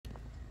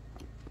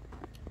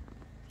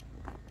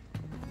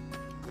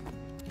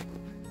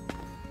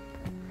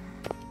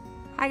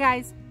Hi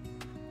guys,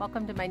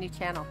 welcome to my new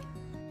channel.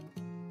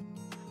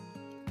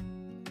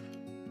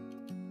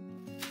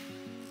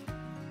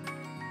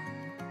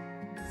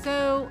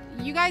 So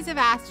you guys have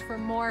asked for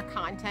more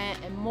content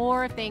and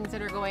more things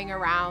that are going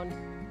around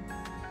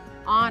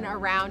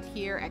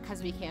here at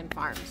 'Cause We Can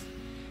Farms.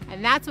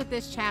 And that's what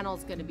this channel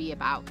is going to be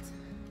about.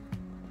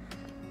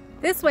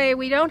 This way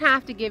we don't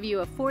have to give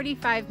you a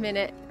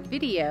 45-minute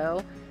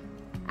video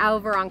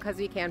over on 'Cause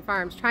We Can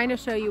Farms trying to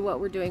show you what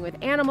we're doing with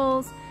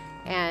animals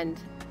and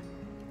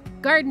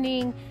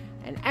gardening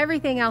and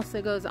everything else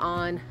that goes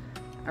on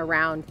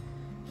around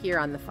here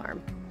on the farm.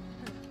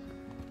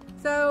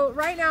 So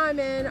right now I'm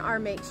in our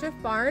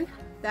makeshift barn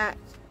that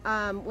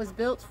was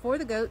built for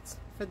the goats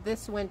for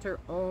this winter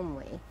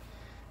only.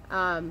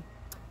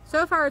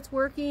 So far it's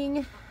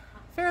working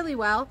fairly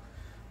well.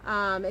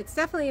 It's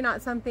definitely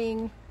not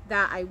something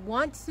that I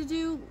want to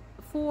do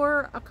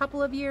for a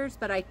couple of years,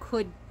 but I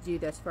could do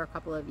this for a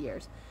couple of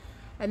years.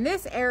 And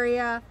this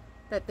area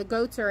that the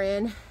goats are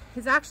in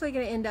is actually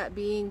going to end up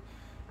being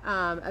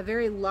a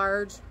very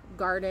large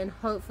garden,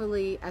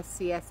 hopefully a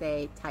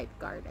CSA type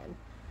garden.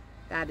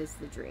 That is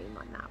the dream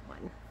on that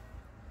one.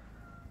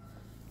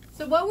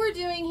 So what we're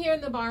doing here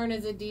in the barn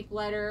is a deep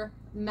litter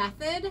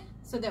method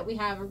so that we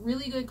have a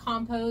really good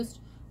compost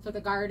for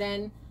the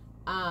garden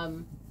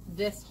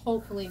this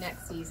hopefully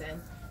next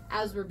season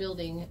as we're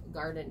building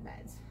garden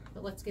beds.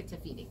 But let's get to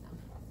feeding them.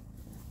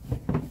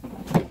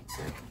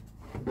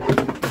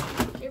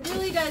 It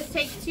really does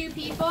take two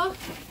people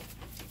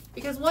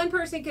because one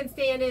person can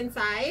stand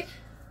inside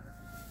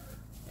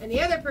and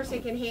the other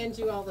person can hand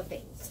you all the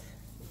things.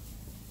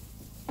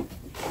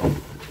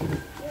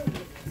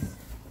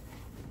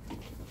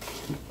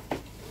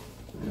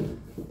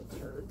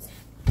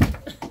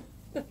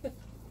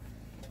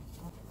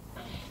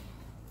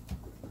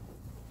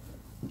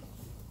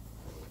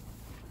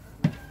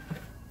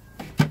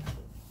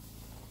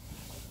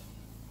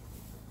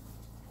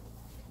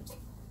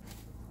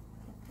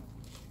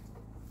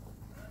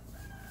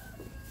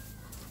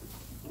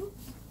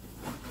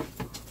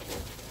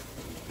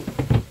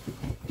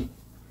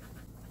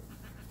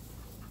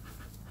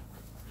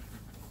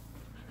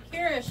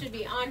 Should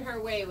be on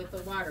her way with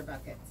the water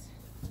buckets.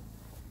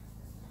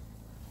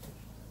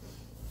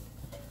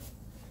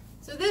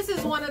 So this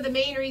is one of the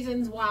main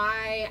reasons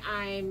why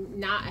I'm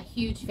not a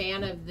huge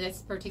fan of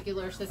this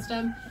particular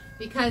system,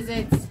 because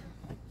it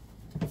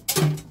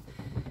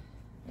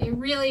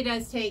really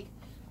does take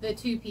the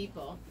two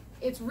people.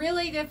 It's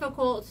really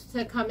difficult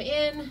to come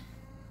in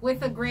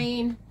with a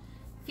grain,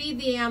 feed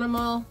the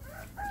animal,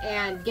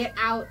 and get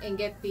out and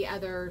get the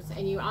others,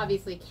 and you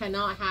obviously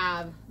cannot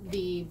have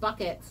the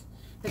buckets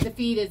that the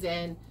feed is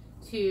in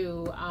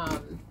to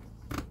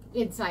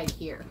inside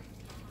here.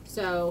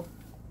 So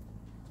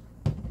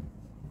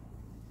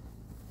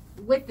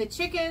with the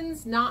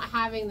chickens not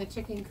having the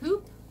chicken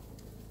coop,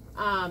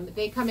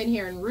 they come in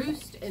here and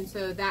roost, and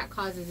so that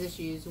causes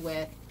issues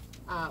with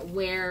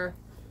where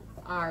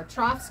our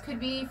troughs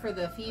could be for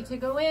the feed to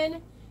go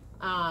in,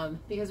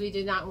 because we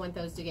did not want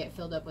those to get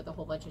filled up with a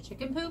whole bunch of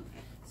chicken poop.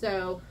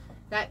 So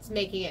that's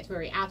making it to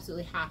where we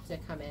absolutely have to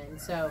come in.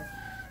 So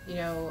you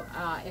know,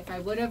 if I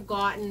would have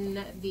gotten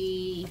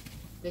the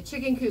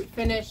chicken coop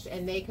finished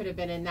and they could have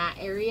been in that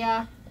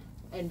area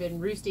and been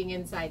roosting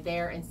inside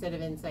there instead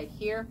of inside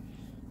here,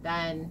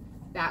 then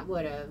that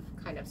would have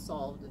kind of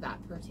solved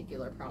that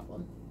particular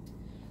problem.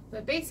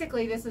 But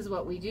basically this is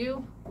what we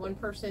do. One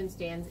person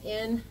stands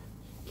in.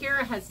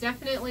 Kira has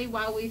definitely,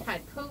 while we've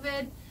had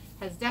COVID,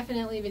 has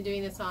definitely been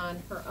doing this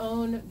on her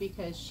own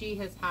because she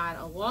has had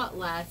a lot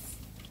less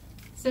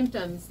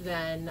symptoms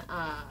than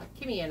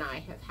Kimmy and I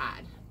have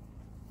had.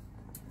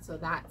 So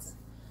that's,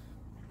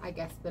 I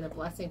guess, been a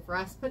blessing for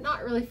us, but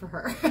not really for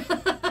her.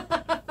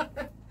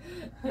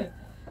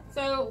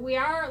 So we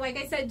are, like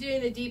I said, doing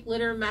the deep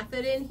litter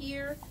method in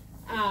here.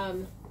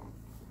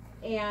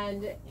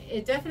 And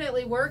it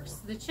definitely works.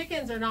 The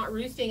chickens are not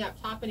roosting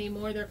up top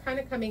anymore. They're kind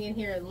of coming in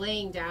here and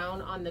laying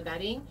down on the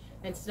bedding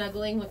and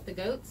snuggling with the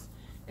goats.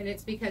 And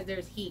it's because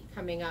there's heat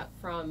coming up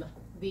from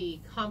the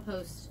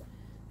compost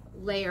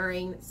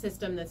layering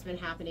system that's been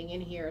happening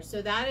in here.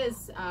 So that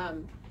is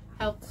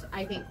helped,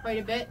 I think, quite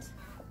a bit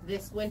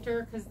this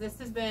winter, because this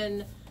has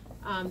been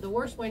the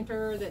worst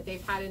winter that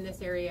they've had in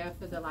this area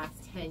for the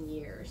last 10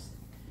 years.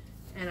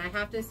 And I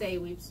have to say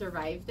we've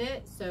survived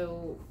it,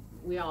 so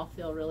we all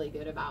feel really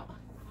good about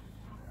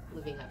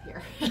living up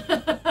here.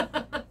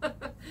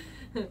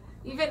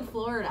 Even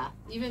Florida,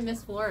 even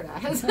Miss Florida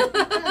has,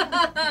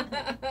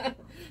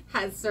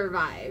 has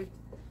survived.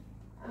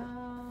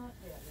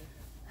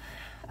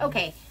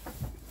 Okay,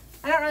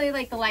 I don't really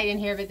like the light in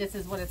here, but this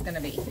is what it's going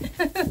to be.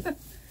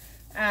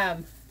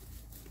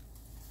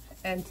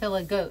 Until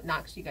a goat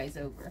knocks you guys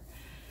over.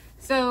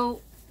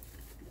 So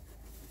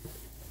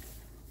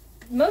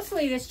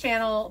mostly this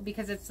channel,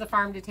 because it's the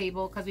farm to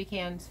table, 'Cause We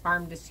Can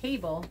Farm to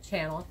Table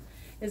channel,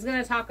 is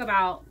going to talk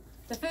about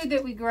the food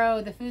that we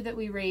grow, the food that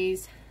we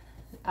raise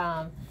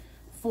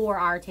for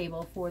our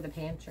table, for the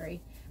pantry.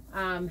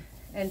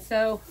 And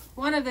so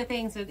one of the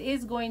things that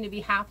is going to be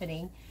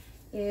happening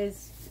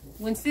is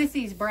when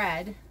Sissy's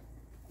bred,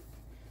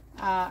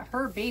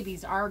 her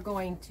babies are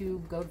going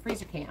to go to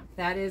freezer camp.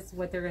 That is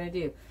what they're going to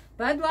do.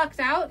 Bud lucked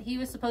out. He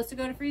was supposed to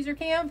go to freezer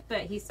camp,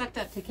 but he sucked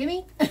up to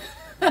Kimmy.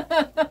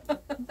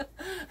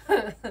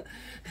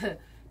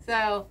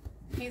 So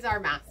he's our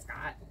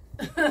mascot.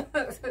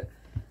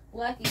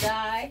 Lucky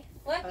guy.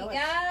 Lucky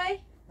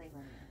guy.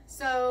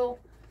 So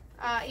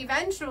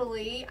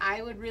eventually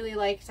I would really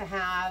like to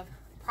have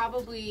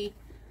probably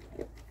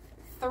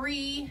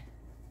 3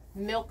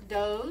 milk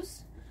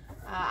does.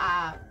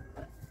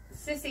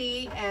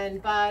 Sissy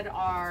and Bud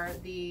are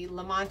the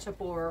La Mancha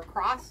Boer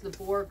cross. The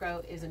Boer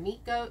goat is a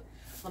meat goat.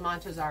 La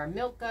Manchas are a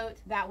milk goat.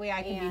 That way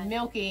I can be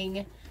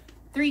milking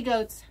 3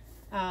 goats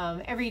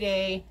every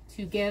day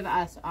to give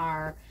us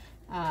our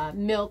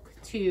milk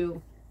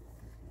to,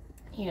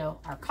 you know,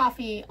 our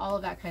coffee, all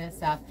of that kind of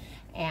stuff,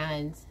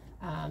 and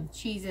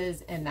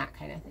cheeses and that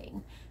kind of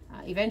thing.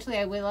 Eventually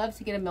I would love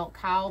to get a milk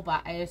cow,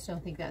 but I just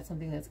don't think that's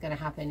something that's going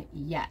to happen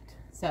yet.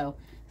 So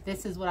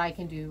this is what I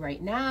can do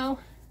right now.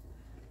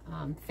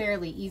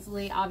 Fairly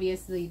easily.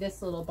 Obviously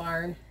this little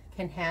barn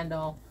can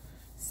handle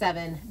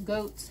 7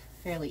 goats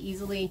fairly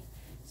easily,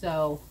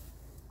 so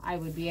I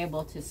would be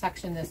able to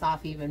section this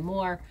off even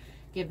more,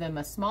 give them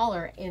a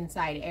smaller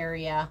inside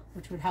area,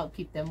 which would help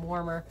keep them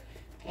warmer,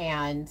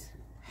 and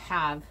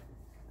have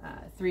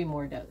 3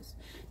 more does.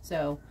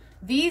 So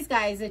these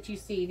guys that you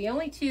see, the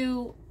only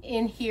 2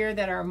 in here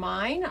that are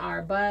mine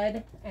are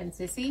Bud and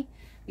Sissy.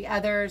 The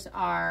others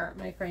are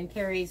my friend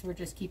Carrie's. We're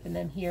just keeping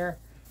them here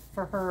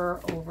for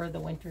her over the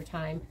winter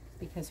time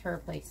because her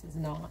place is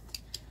not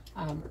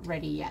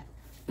ready yet.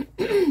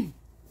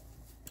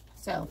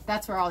 So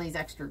that's where all these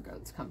extra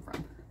goats come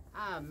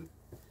from.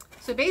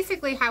 So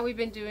basically how we've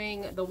been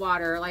doing the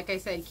water, like I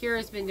said,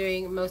 Kira's been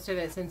doing most of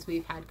it since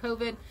we've had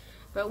COVID,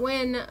 but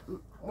when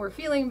we're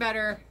feeling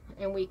better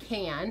and we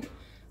can,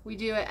 we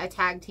do a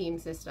tag team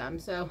system.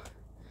 So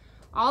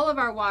all of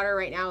our water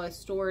right now is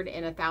stored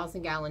in a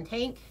 1,000-gallon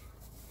tank.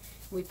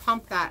 We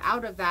pump that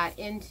out of that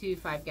into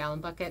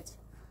 5-gallon buckets,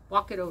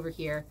 walk it over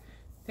here,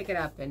 pick it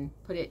up and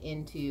pour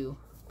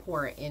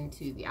it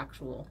into the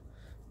actual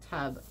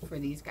tub for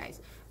these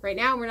guys. Right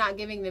now we're not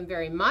giving them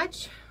very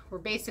much. We're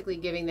basically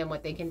giving them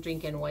what they can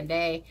drink in one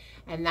day,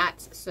 and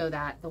that's so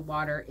that the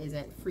water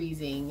isn't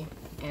freezing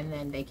and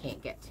then they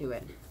can't get to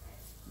it.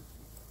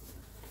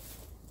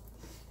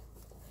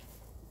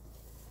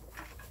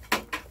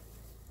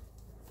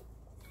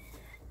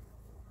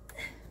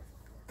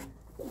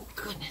 Oh,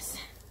 goodness.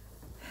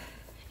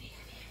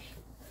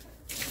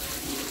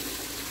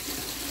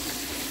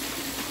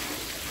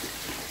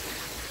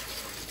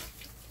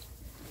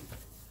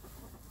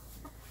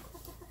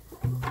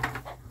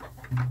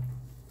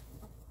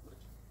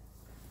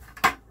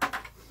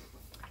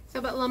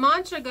 But La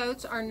Mancha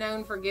goats are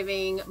known for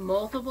giving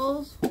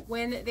multiples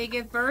when they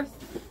give birth.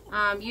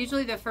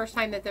 Usually the first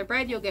time that they're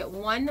bred, you'll get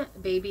 1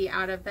 baby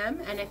out of them.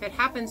 And if it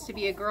happens to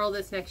be a girl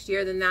this next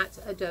year, then that's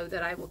a doe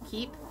that I will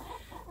keep.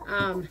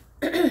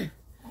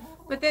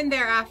 But then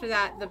thereafter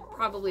that,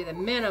 probably the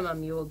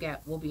minimum you will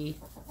get will be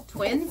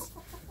twins.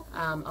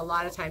 A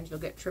lot of times you'll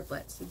get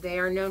triplets. They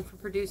are known for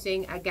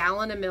producing 1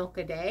 gallon of milk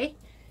a day.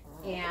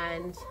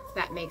 And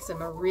that makes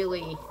them a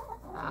really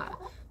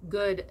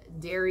good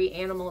dairy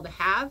animal to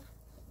have,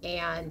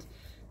 and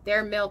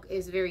their milk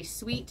is very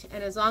sweet,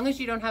 and as long as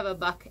you don't have a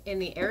buck in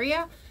the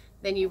area,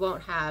 then you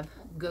won't have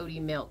goaty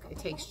milk. It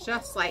tastes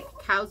just like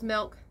cow's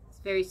milk. It's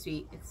very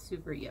sweet. It's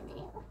super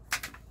yummy.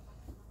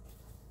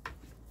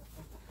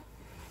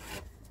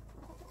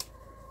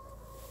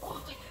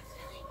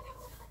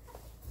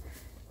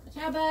 Good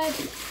job, bud.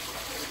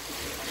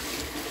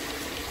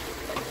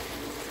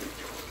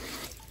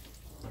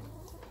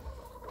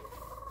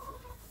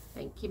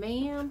 Thank you,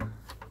 ma'am.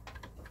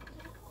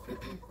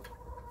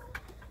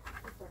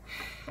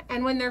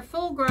 And when they're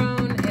full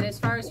grown, and as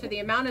far as for the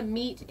amount of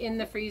meat in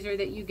the freezer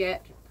that you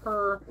get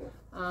per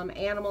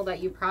animal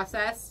that you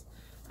process,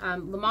 La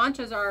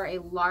Manchas are a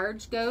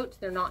large goat.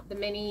 They're not the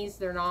minis.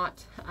 They're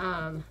not,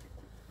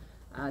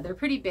 they're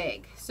pretty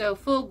big. So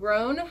full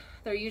grown,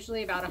 they're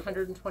usually about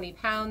 120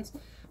 pounds.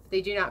 But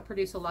they do not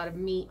produce a lot of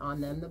meat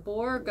on them. The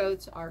Boer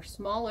goats are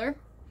smaller,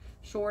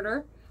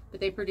 shorter,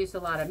 but they produce a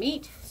lot of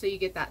meat. So you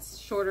get that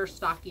shorter,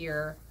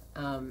 stockier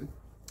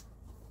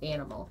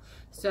animal.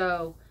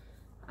 So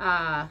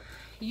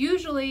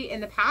usually in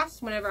the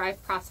past, whenever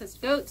I've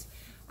processed goats,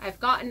 I've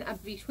gotten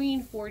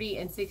between 40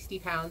 and 60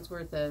 pounds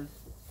worth of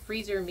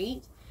freezer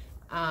meat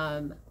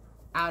out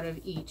of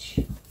each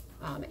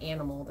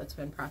animal that's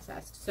been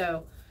processed.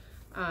 So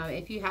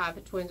if you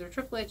have twins or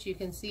triplets, you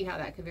can see how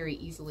that could very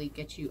easily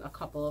get you a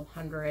couple of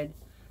 100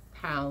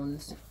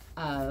 pounds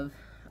of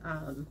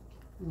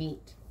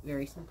meat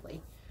very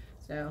simply.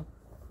 So,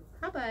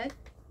 hi, bud.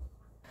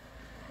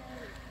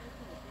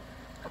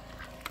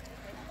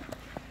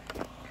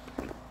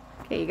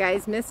 Okay, you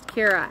guys missed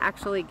Kira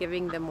actually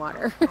giving them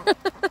water.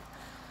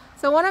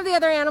 So one of the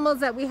other animals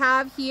that we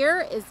have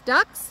here is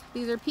ducks.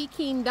 These are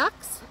Peking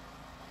ducks.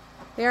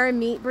 They are a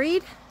meat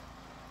breed.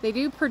 They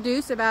do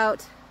produce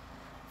about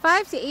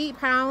 5 to 8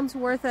 pounds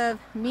worth of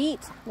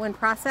meat when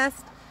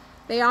processed.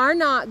 They are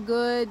not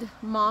good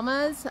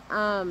mamas.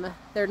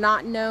 They're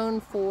not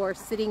known for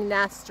sitting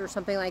nests or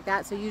something like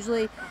that. So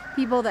usually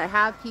people that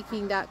have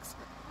Peking ducks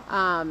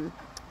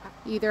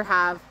either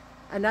have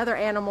another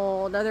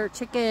animal, another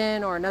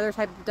chicken or another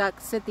type of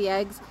duck sit the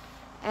eggs,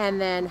 and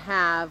then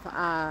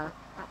have,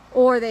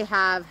 or they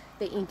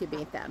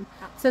incubate them.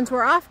 Since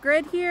we're off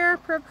grid here,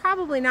 we're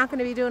probably not going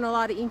to be doing a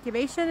lot of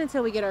incubation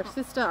until we get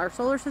our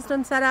solar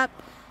system set up,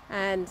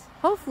 and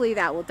hopefully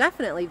that will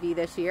definitely be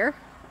this year.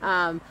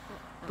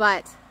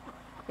 But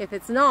if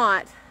it's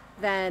not,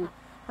 then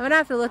I'm going to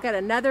have to look at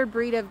another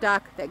breed of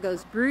duck that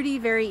goes broody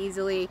very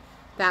easily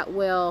that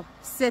will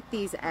sit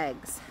these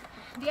eggs.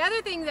 The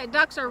other thing that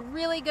ducks are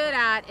really good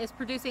at is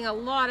producing a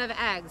lot of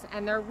eggs,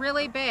 and they're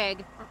really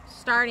big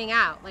starting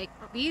out. Like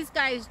these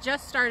guys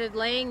just started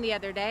laying the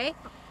other day,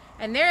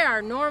 and they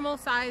are normal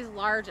size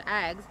large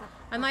eggs,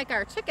 unlike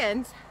our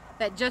chickens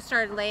that just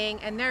started laying,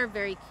 and they're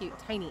very cute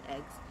tiny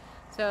eggs.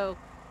 So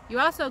you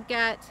also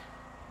get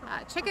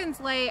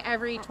chickens lay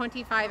every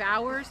 25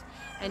 hours,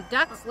 and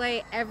ducks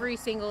lay every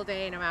single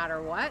day no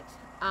matter what.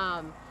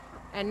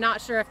 And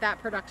not sure if that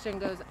production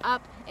goes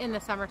up in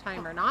the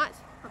summertime or not.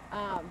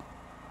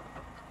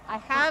 I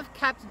have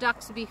kept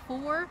ducks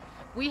before.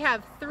 We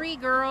have 3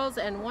 girls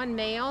and 1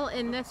 male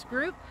in this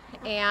group,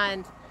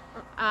 and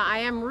I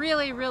am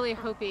really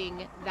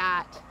hoping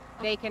that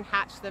they can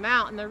hatch them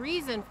out. And the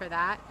reason for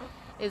that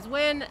is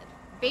when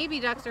baby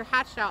ducks are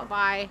hatched out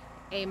by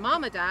a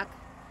mama duck,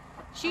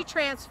 she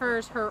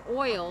transfers her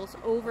oils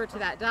over to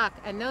that duck,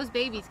 and those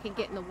babies can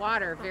get in the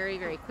water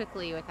very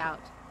quickly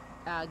without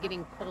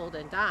getting pulled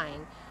and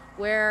dying.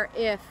 Where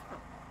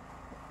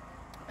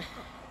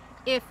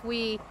if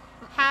we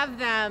have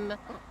them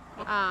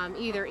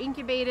either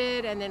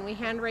incubated and then we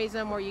hand raise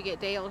them, or you get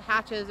day-old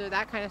hatches or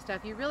that kind of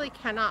stuff, you really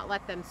cannot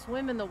let them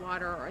swim in the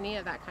water or any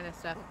of that kind of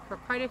stuff for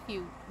quite a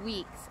few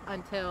weeks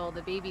until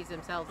the babies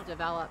themselves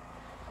develop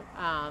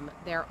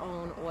their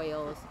own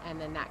oils,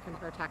 and then that can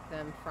protect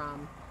them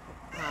from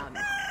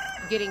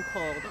getting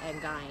pulled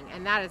and dying.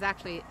 And that is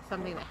actually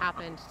something that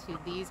happened to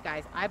these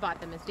guys. I bought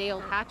them as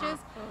day-old hatches,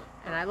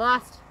 and I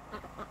lost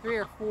 3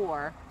 or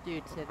 4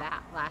 due to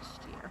that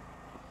last year.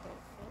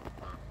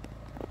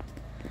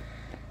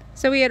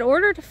 So we had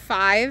ordered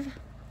 5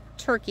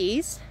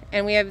 turkeys,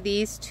 and we have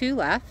these 2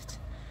 left,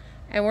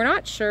 and we're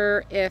not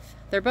sure if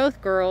they're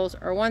both girls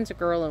or one's a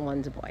girl and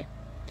one's a boy.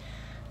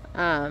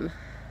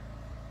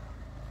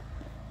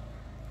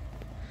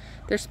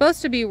 They're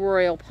supposed to be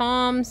royal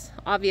palms.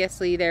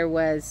 Obviously there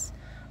was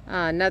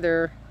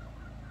another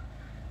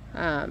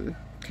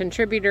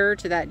contributor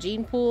to that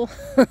gene pool.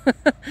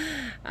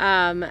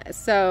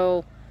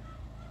 So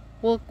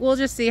we'll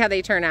just see how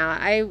they turn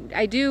out. I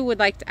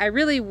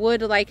really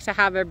would like to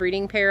have a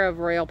breeding pair of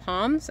royal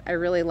palms. I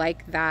really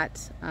like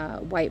that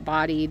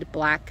white-bodied,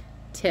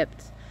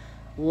 black-tipped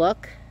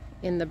look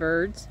in the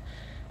birds.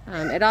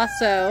 It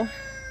also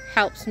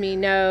helps me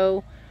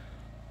know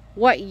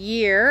what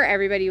year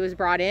everybody was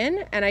brought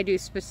in, and I do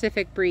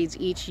specific breeds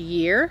each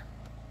year.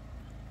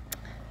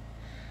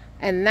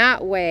 And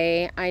that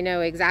way I know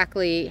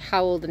exactly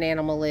how old an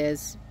animal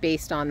is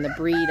based on the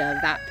breed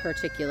of that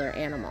particular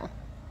animal.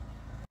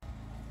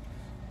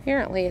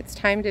 Apparently it's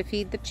time to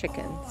feed the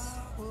chickens.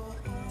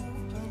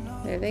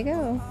 There they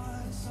go.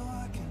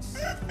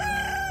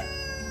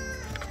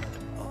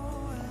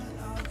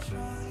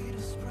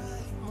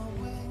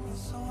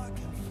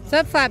 What's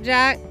up,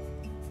 Flapjack?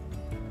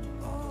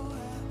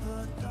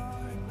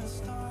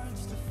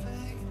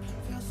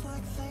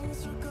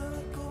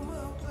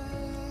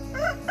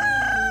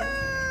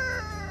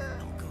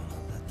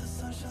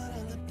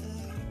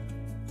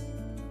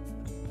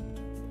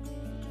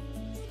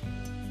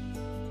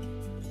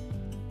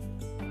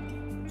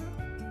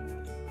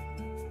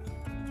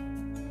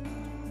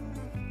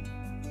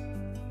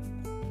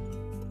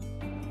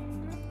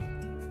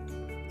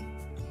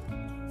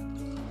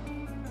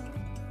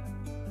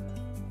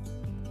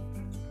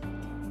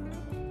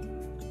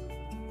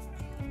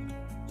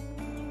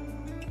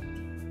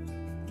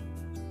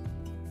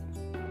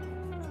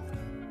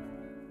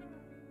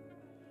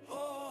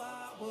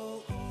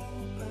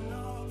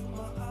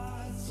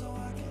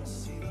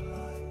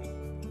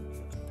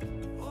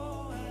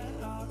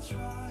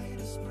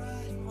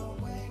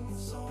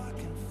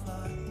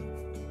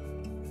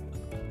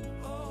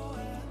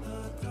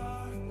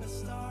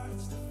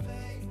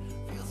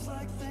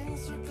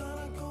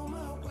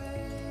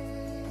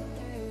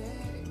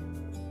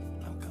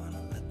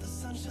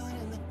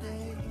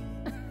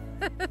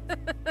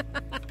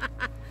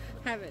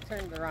 Have it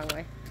turned the wrong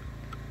way.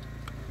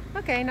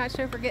 Okay, not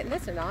sure if we're getting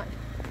this or not.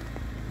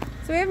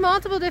 So we have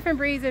multiple different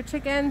breeds of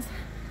chickens.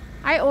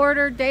 I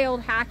ordered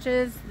day-old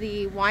hatches,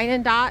 the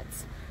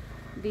Wyandottes,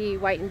 the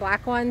white and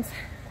black ones,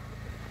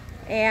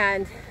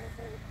 and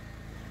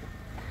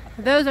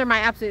those are my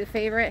absolute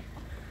favorite.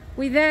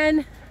 We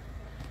then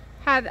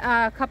had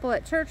a couple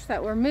at church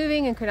that were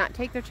moving and could not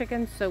take their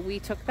chickens, so we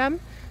took them.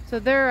 So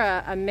they're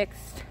a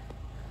mixed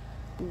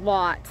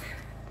lot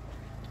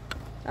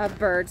of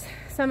birds.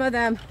 Some of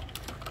them,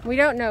 we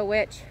don't know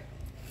which,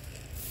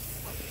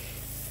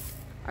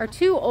 are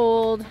too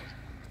old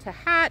to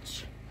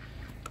hatch.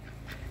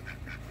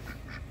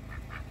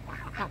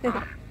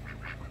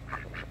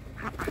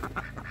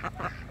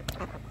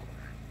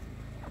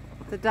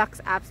 The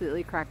ducks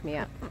absolutely crack me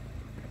up.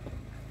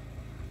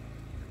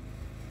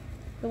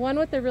 The one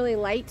with the really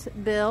light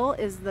bill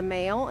is the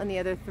male, and the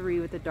other three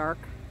with the dark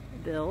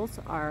bills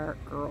are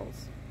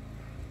girls.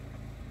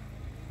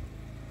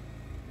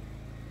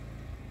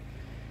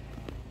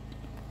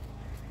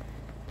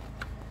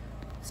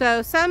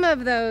 So some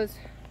of those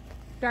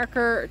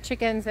darker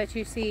chickens that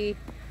you see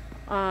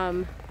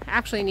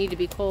actually need to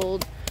be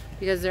cold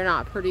because they're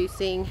not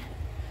producing.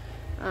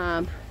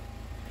 And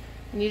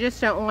you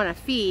just don't want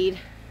to feed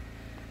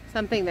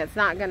something that's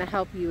not going to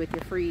help you with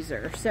your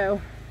freezer.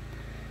 So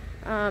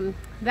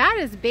that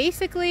is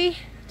basically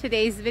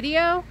today's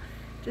video.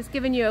 Just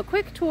giving you a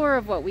quick tour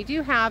of what we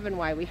do have and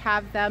why we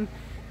have them,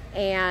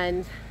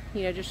 and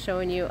just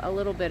showing you a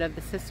little bit of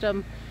the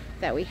system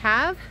that we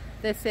have.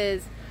 This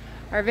is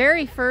our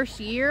very first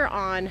year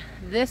on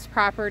this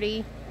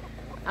property.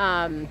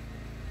 I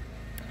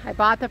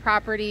bought the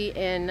property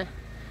in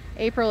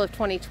April of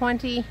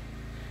 2020.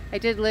 I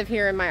did live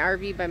here in my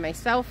RV by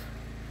myself.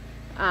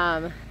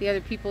 The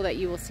other people that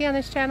you will see on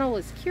this channel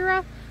is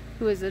Kira,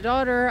 who is the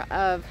daughter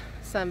of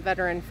some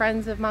veteran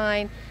friends of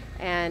mine,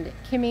 and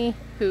Kimmy,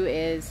 who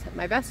is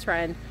my best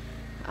friend,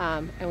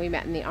 and we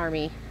met in the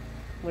Army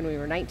when we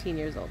were 19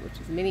 years old, which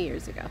is many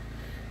years ago.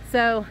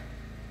 So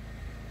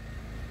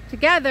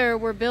together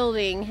we're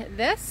building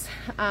this,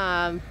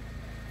 trying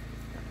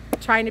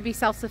to be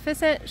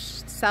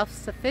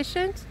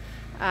self-sufficient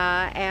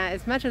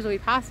as much as we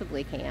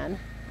possibly can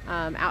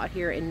out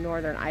here in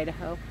northern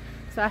Idaho.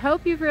 So I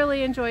hope you've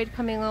really enjoyed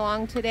coming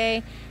along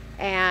today,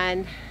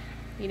 and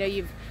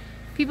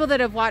people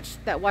that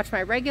watch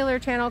my regular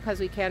channel, Because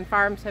We Can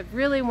Farms, have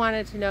really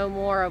wanted to know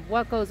more of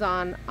what goes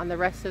on the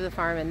rest of the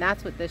farm, and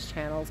that's what this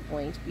channel is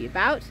going to be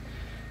about.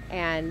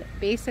 And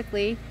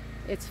basically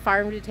it's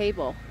farm to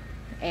table,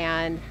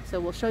 and so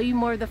we'll show you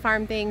more of the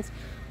farm things.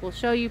 We'll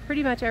show you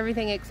pretty much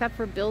everything except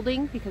for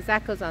building, because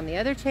that goes on the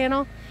other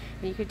channel.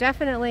 And you could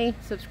definitely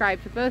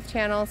subscribe to both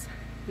channels.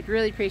 We'd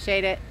really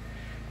appreciate it.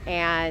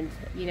 And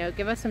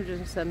give us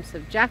some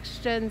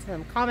suggestions,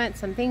 some comments,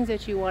 some things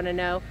that you want to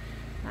know.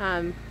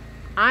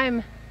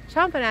 I'm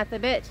chomping at the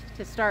bit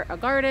to start a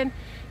garden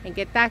and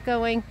get that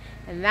going,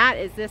 and that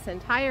is this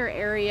entire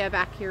area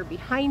back here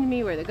behind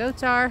me where the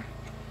goats are.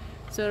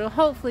 So it'll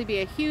hopefully be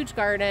a huge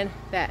garden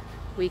that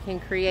we can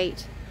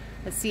create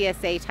a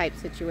CSA type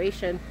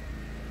situation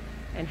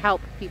and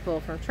help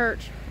people from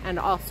church and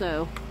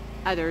also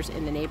others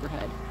in the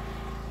neighborhood.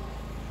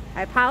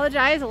 I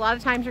apologize, a lot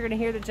of times you're going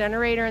to hear the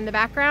generator in the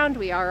background.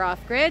 We are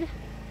off grid,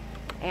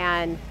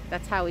 and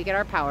that's how we get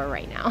our power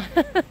right now.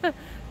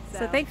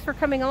 So thanks for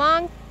coming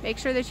along. Make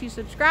sure that you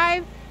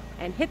subscribe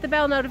and hit the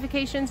bell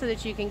notification so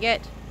that you can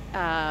get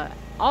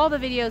all the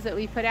videos that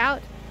we put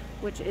out,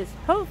 which is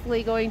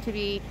hopefully going to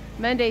be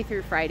Monday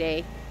through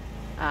Friday,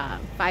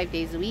 5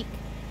 days a week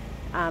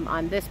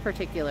on this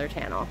particular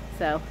channel.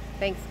 So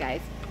thanks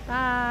guys.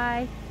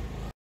 Bye.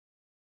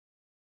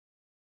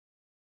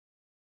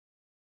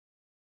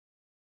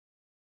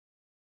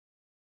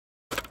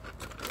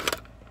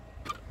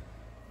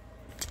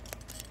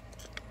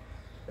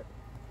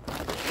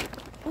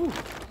 Ooh,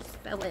 just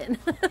fell in.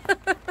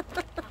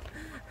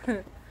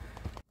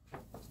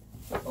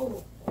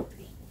 Oh,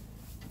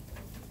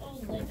 oh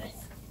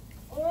goodness.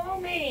 Oh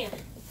man,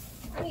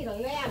 I need a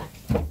ladder.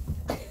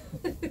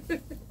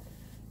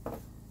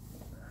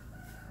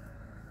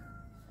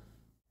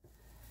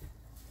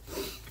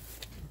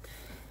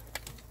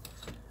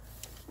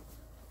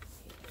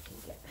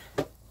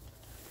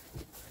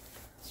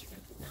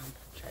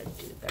 Try to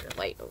do a better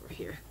light over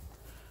here.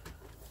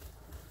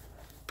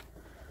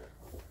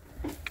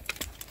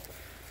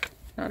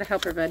 Not a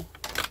helper, bud.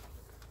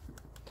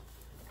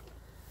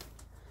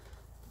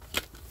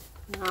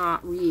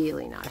 Not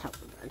really not a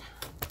helper, bud.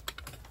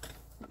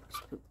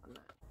 Just poop on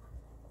that.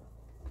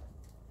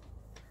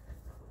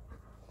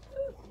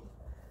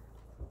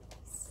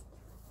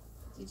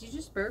 Did you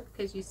just burp?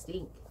 Because you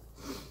stink.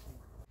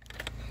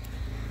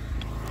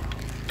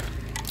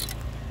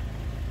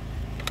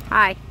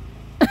 Hi.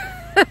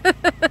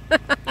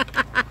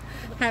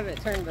 Have it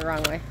turned the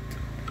wrong way.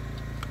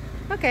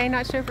 Okay,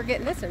 not sure if we're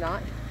getting this or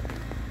not.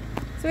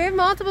 So we have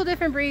multiple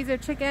different breeds of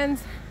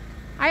chickens.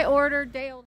 I ordered day old.